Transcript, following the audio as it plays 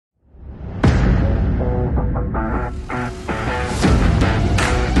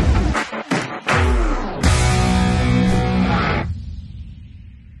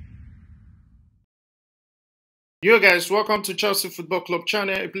Yo guys, welcome to Chelsea Football Club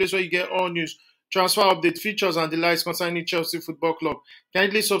channel, a place where you get all news, transfer update, features and the likes concerning Chelsea Football Club.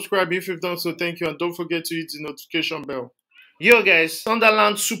 Kindly subscribe if you've done so, thank you, and don't forget to hit the notification bell. Yo guys,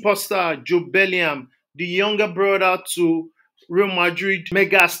 Sunderland superstar Jobe Bellingham, the younger brother to Real Madrid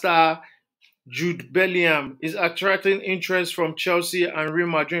megastar Jude Bellingham, is attracting interest from Chelsea and Real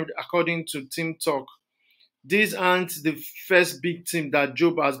Madrid according to Team Talk. These aren't the first big team that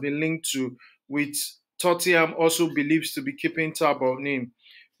Jobe has been linked to, with Tottenham also believes to be keeping tab on him.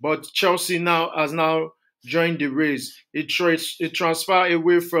 But Chelsea has now joined the race. A transfer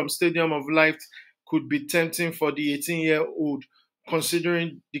away from Stadium of Light could be tempting for the 18-year-old,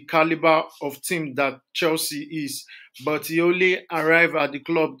 considering the caliber of team that Chelsea is. But he only arrived at the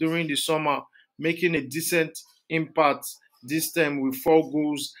club during the summer, making a decent impact this time with 4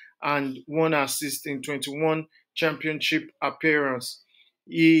 goals and 1 assist in 21 championship appearances.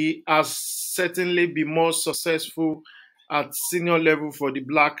 He has certainly been more successful at senior level for the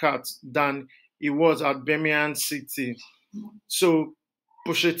Black Cats than he was at Birmingham City. So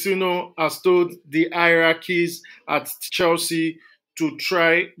Pochettino has told the hierarchies at Chelsea to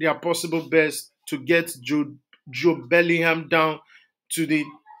try their possible best to get Jobe Bellingham down to the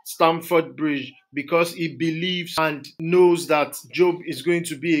Stamford Bridge, because he believes and knows that Jobe is going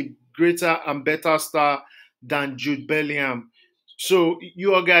to be a greater and better star than Jude Bellingham. So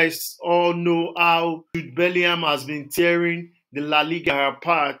you guys all know how Jude Bellingham has been tearing the La Liga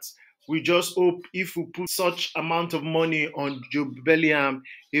apart. We just hope if we put such amount of money on Jobe Bellingham,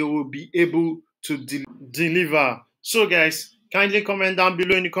 he will be able to deliver. So guys, kindly comment down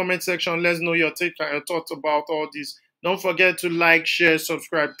below in the comment section. Let's know your take and your thoughts about all this. Don't forget to like, share,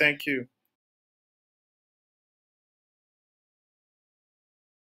 subscribe. Thank you.